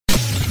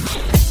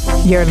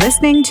You're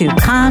listening to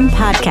Kan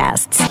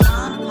Podcasts.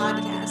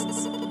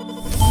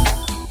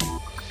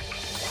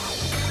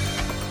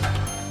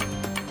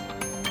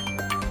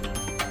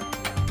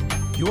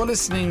 You are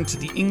listening to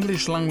the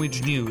English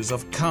language news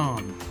of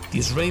Kan, the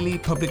Israeli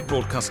Public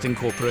Broadcasting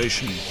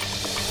Corporation.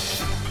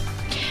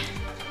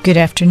 Good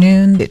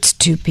afternoon. It's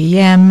 2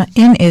 p.m.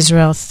 in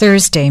Israel,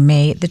 Thursday,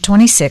 May the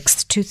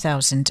 26th,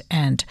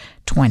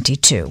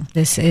 2022.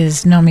 This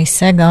is Nomi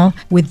Segal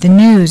with the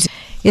news.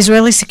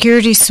 Israeli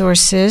security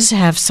sources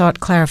have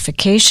sought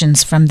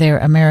clarifications from their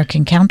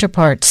American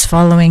counterparts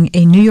following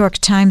a New York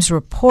Times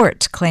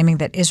report claiming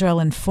that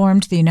Israel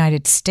informed the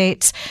United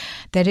States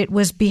that it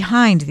was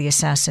behind the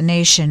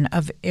assassination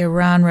of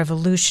Iran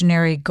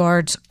Revolutionary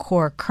Guards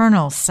Corps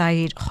Colonel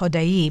Saeed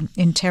Hodai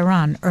in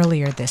Tehran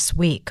earlier this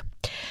week.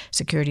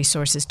 Security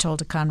sources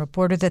told a Kan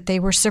reporter that they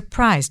were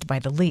surprised by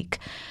the leak.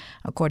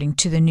 According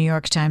to the New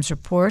York Times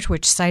report,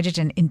 which cited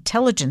an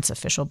intelligence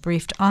official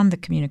briefed on the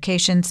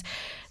communications,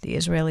 the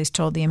Israelis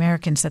told the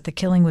Americans that the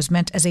killing was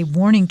meant as a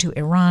warning to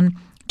Iran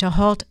to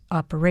halt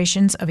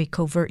operations of a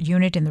covert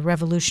unit in the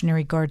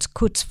Revolutionary Guards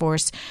Quds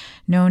Force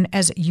known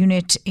as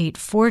Unit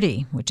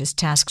 840, which is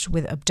tasked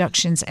with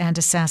abductions and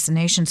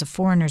assassinations of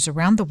foreigners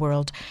around the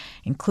world,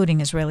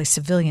 including Israeli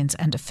civilians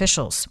and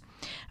officials.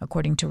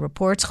 According to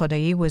reports,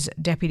 Hodai was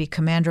deputy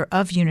commander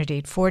of Unit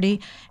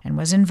 840 and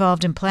was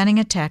involved in planning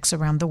attacks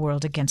around the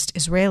world against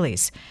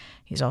Israelis.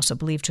 He's also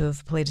believed to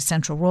have played a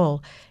central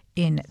role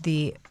in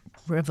the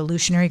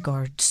Revolutionary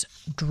Guards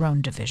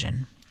drone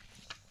division.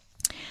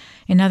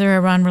 In other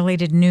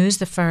Iran-related news,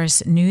 the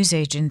Fars news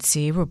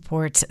agency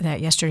reports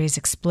that yesterday's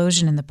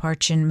explosion in the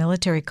Parchin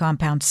military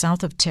compound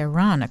south of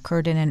Tehran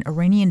occurred in an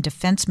Iranian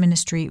Defense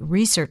Ministry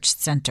research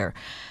center.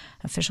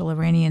 Official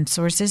Iranian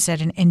sources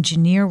said an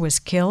engineer was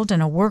killed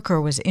and a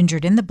worker was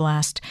injured in the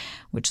blast,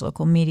 which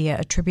local media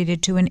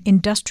attributed to an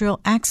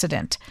industrial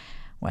accident.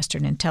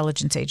 Western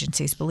intelligence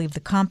agencies believe the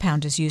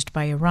compound is used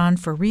by Iran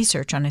for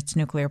research on its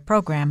nuclear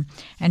program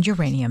and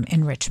uranium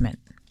enrichment.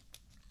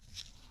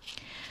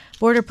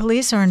 Border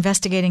police are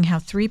investigating how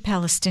 3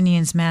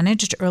 Palestinians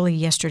managed early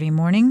yesterday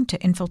morning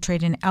to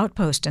infiltrate an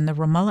outpost in the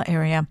Ramallah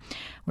area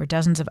where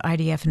dozens of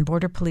IDF and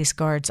border police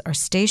guards are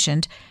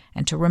stationed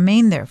and to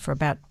remain there for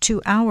about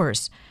 2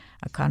 hours.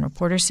 A Kan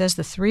reporter says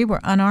the 3 were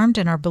unarmed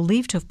and are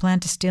believed to have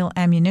planned to steal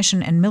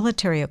ammunition and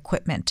military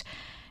equipment.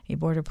 A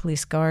border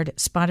police guard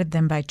spotted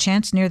them by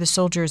chance near the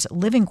soldiers'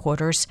 living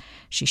quarters.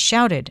 She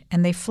shouted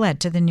and they fled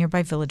to the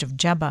nearby village of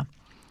Jabba.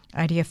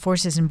 IDF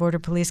forces and border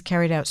police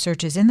carried out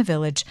searches in the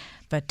village,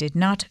 but did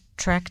not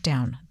track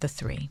down the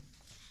 3.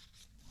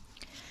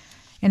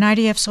 An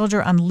IDF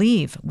soldier on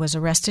leave was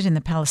arrested in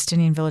the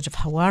Palestinian village of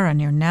Hawara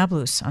near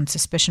Nablus on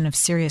suspicion of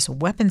serious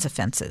weapons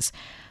offenses.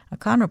 A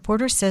Kan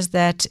reporter says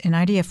that an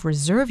IDF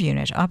reserve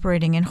unit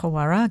operating in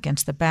Hawara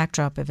against the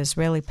backdrop of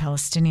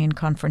Israeli-Palestinian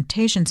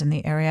confrontations in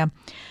the area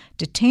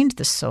detained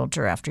the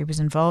soldier after he was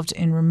involved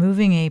in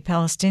removing a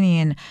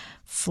Palestinian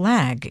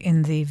flag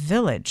in the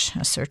village.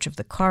 A search of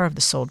the car of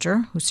the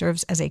soldier, who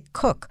serves as a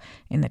cook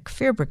in the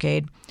Kfir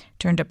Brigade,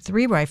 turned up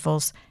 3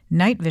 rifles,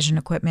 night vision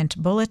equipment,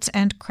 bullets,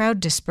 and crowd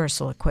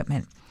dispersal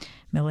equipment.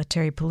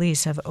 Military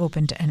police have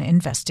opened an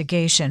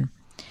investigation.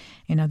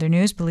 In other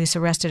news, police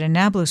arrested a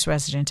Nablus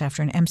resident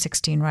after an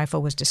M16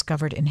 rifle was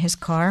discovered in his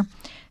car.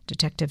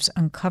 Detectives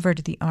uncovered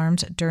the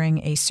arms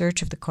during a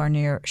search of the car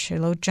near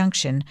Shiloh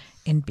Junction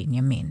in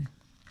Binyamin.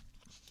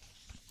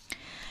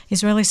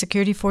 Israeli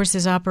security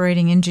forces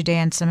operating in Judea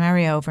and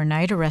Samaria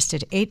overnight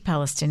arrested 8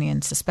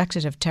 Palestinians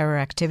suspected of terror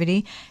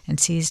activity and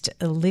seized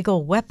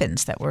illegal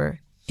weapons that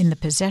were in the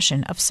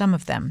possession of some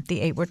of them.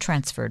 The 8 were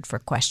transferred for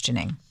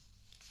questioning.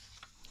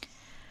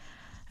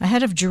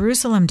 Ahead of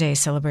Jerusalem Day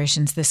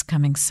celebrations this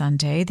coming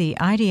Sunday, the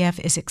IDF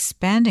is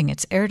expanding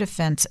its air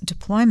defense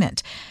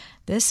deployment.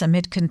 This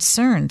amid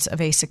concerns of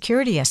a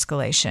security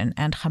escalation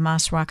and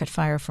Hamas rocket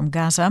fire from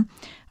Gaza,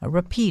 a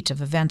repeat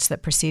of events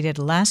that preceded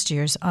last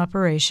year's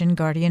Operation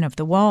Guardian of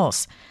the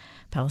Walls.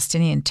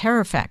 Palestinian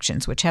terror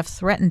factions, which have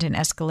threatened an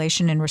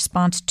escalation in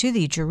response to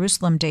the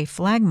Jerusalem Day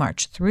flag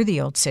march through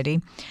the Old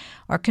City,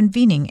 are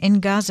convening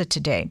in Gaza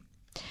today.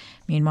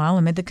 Meanwhile,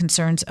 amid the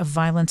concerns of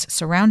violence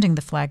surrounding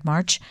the flag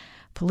march,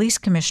 Police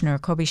Commissioner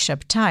Kobi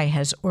Shabtai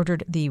has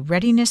ordered the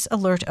readiness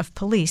alert of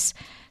police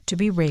to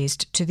be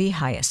raised to the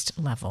highest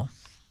level.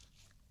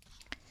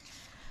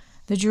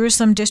 The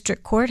Jerusalem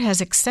District Court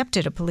has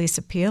accepted a police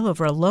appeal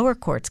over a lower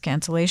court's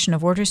cancellation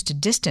of orders to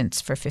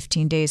distance for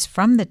 15 days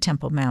from the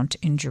Temple Mount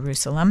in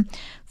Jerusalem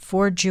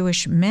 4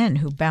 Jewish men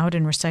who bowed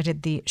and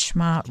recited the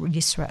Shema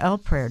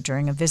Yisrael prayer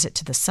during a visit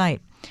to the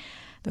site.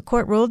 The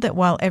court ruled that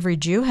while every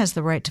Jew has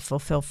the right to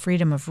fulfill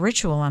freedom of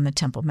ritual on the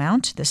Temple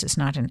Mount, this is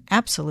not an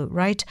absolute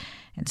right,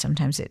 and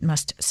sometimes it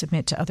must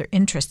submit to other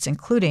interests,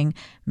 including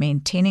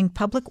maintaining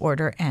public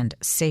order and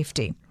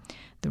safety.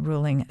 The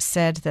ruling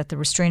said that the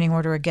restraining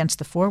order against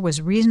the 4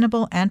 was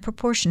reasonable and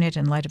proportionate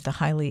in light of the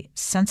highly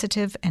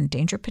sensitive and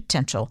danger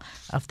potential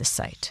of the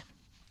site.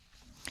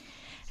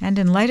 And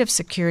in light of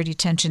security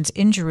tensions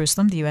in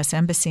Jerusalem, the U.S.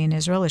 Embassy in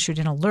Israel issued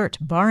an alert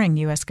barring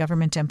U.S.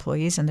 government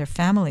employees and their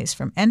families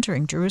from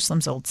entering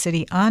Jerusalem's Old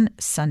City on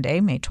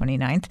Sunday, May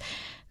 29th,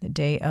 the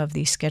day of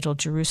the scheduled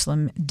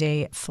Jerusalem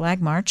Day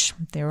flag march.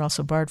 They are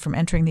also barred from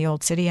entering the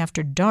Old City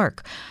after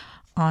dark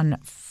on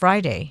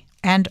Friday,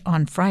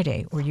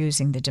 or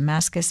using the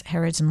Damascus,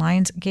 Harrods, and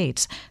Lions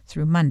gates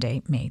through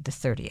Monday, May the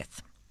 30th.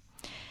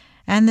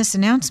 And this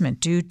announcement,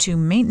 due to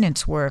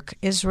maintenance work,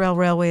 Israel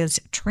Railways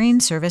train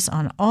service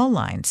on all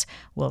lines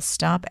will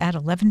stop at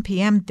 11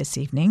 p.m. this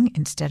evening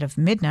instead of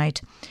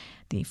midnight.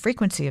 The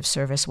frequency of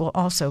service will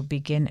also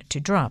begin to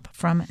drop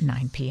from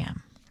 9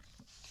 p.m.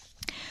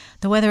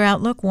 The weather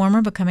outlook: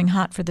 warmer, becoming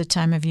hot for the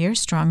time of year.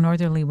 Strong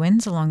northerly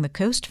winds along the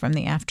coast from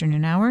the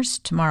afternoon hours.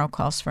 Tomorrow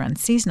calls for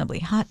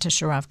unseasonably hot to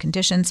Sharav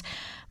conditions,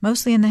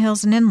 mostly in the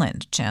hills and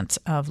inland. Chance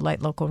of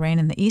light local rain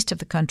in the east of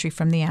the country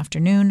from the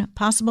afternoon.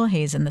 Possible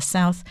haze in the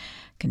south.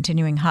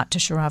 Continuing hot to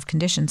Sharav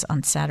conditions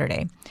on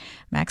Saturday.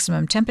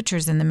 Maximum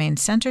temperatures in the main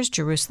centers: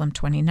 Jerusalem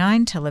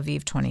 29, Tel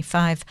Aviv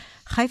 25,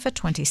 Haifa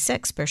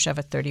 26,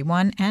 Beersheba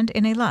 31, and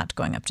in Eilat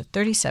going up to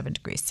 37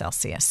 degrees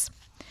Celsius.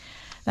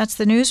 That's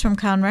the news from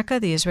Kan Reka,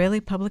 the Israeli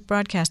Public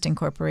Broadcasting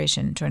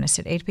Corporation. Join us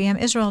at 8 p.m.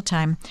 Israel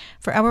time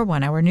for our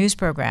one-hour news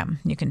program.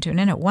 You can tune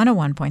in at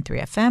 101.3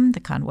 FM, the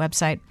Kan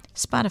website,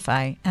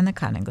 Spotify, and the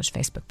Kan English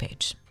Facebook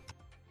page.